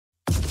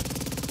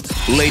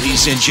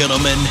Ladies and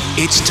gentlemen,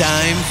 it's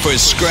time for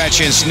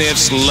Scratch and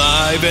Sniff's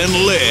Live and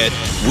Lit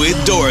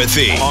with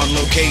Dorothy on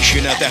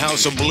location at the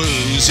House of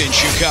Blues in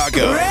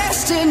Chicago.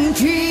 Rest in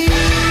peace.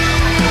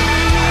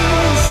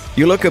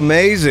 You look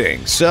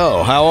amazing.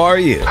 So, how are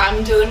you?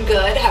 I'm doing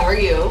good. How are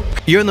you?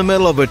 You're in the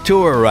middle of a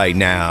tour right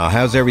now.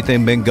 How's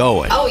everything been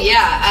going? Oh,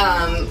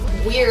 yeah.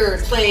 We're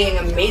playing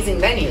amazing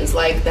venues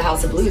like the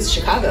House of Blues,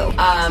 Chicago.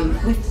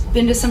 We've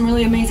been to some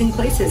really amazing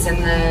places, and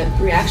the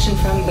reaction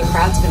from the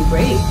crowd's been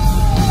great.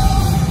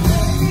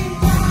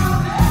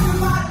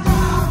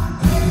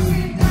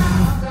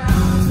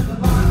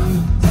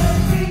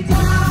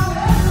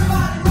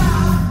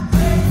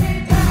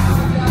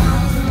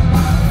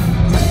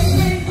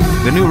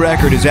 The new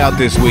record is out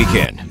this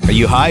weekend. Are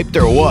you hyped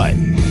or what?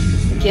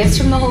 Gifts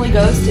from the Holy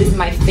Ghost is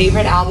my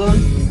favorite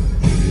album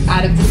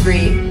out of the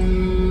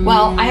three.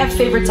 Well, I have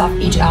favorites off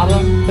each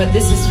album, but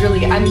this is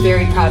really, I'm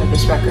very proud of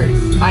this record.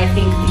 I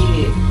think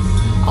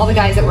all the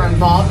guys that were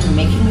involved in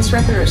making this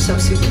record are so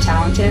super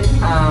talented.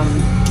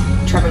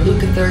 Trevor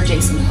Lukather,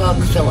 Jason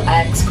Hook, Phil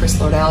X, Chris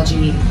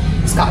Lord-Alge,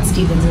 Scott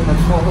Stevens and the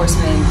Four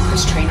Horsemen,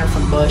 Chris Traynor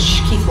from Bush,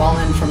 Keith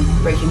Wallen from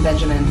Breaking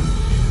Benjamin.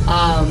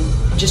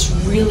 Just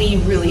really,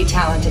 really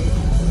talented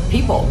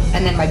people.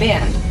 And then my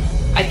band.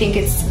 I think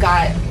it's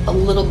got a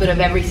little bit of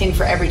everything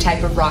for every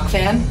type of rock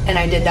fan, and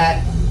I did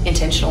that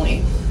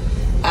intentionally.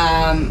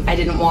 I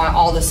didn't want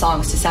all the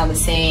songs to sound the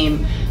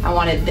same. I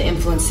wanted the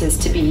influences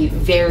to be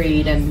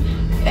varied and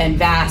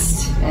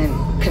vast and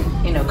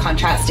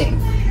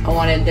contrasting. I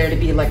wanted there to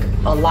be like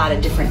a lot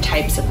of different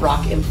types of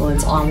rock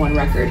influence on one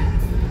record.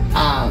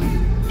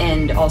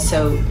 And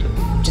also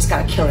just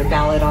got a killer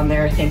ballad on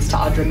there thanks to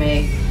Audra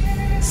May.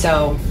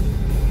 So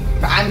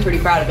I'm pretty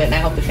proud of it, and I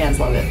hope the fans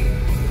love it.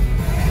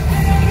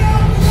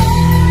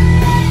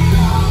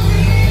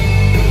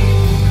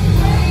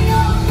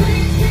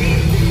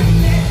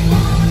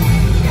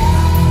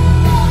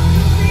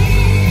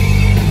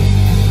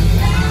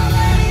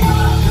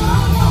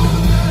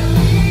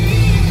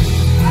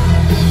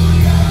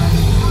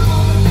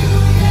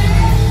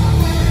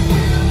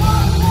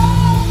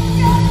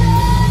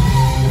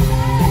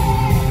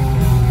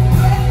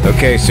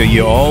 Okay, so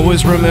you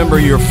always remember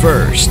your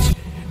first.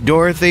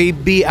 Dorothy,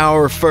 be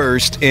our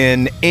first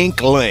in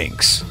ink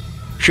links.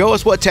 Show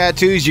us what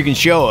tattoos you can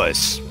show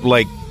us,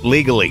 like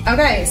legally.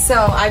 Okay, so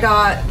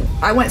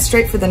I went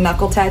straight for the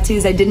knuckle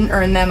tattoos. I didn't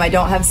earn them. I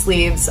don't have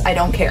sleeves. I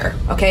don't care.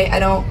 Okay, I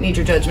don't need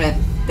your judgment.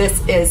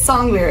 This is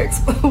song lyrics.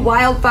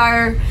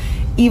 Wildfire,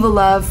 Evil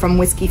Love from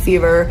Whiskey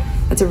Fever.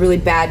 That's a really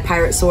bad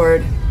pirate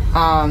sword.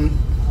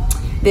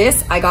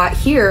 This I got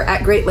here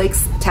at Great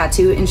Lakes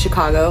Tattoo in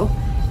Chicago,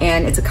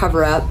 and it's a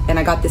cover-up, and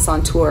I got this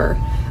on tour.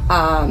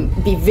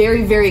 Be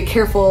very, very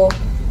careful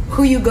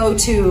who you go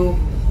to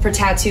for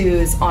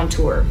tattoos on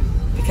tour,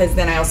 because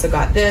then I also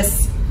got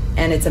this,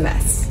 and it's a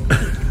mess.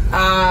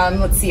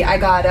 Let's see, I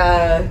got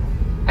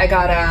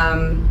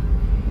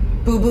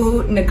Boo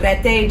Boo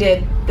Negrete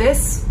did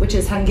this, which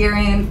is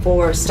Hungarian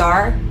for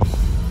star.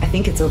 I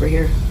think it's over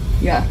here.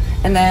 Yeah.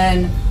 And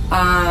then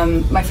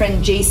my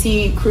friend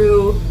JC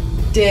True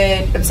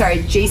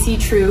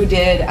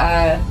did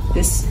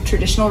this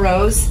traditional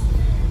rose,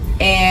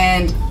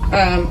 and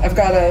I've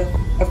got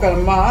a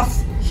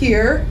moth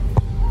here.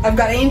 I've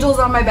got angels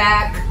on my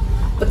back,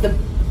 but the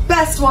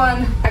best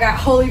one, I got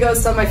Holy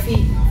Ghost on my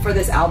feet for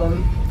this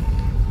album,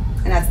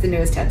 and that's the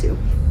newest tattoo.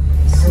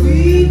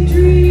 Sweet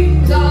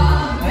dreams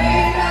are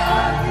made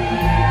of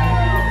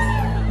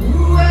these.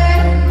 Who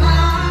am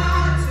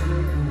I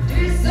to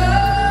disagree?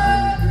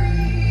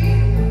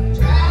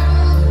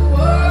 Travel the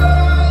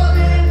world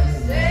in the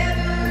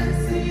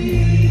seven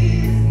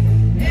seas.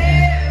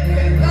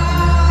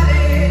 Everybody's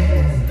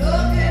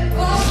looking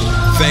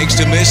for. Thanks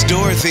to Miss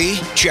Dorothy.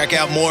 Check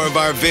out more of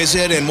our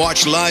visit and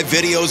watch live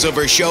videos of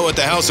her show at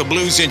the House of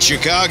Blues in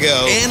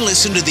Chicago. And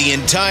listen to the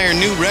entire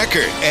new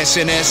record,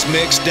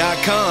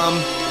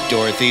 snsmix.com.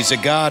 Dorothy's a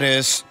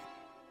Goddess.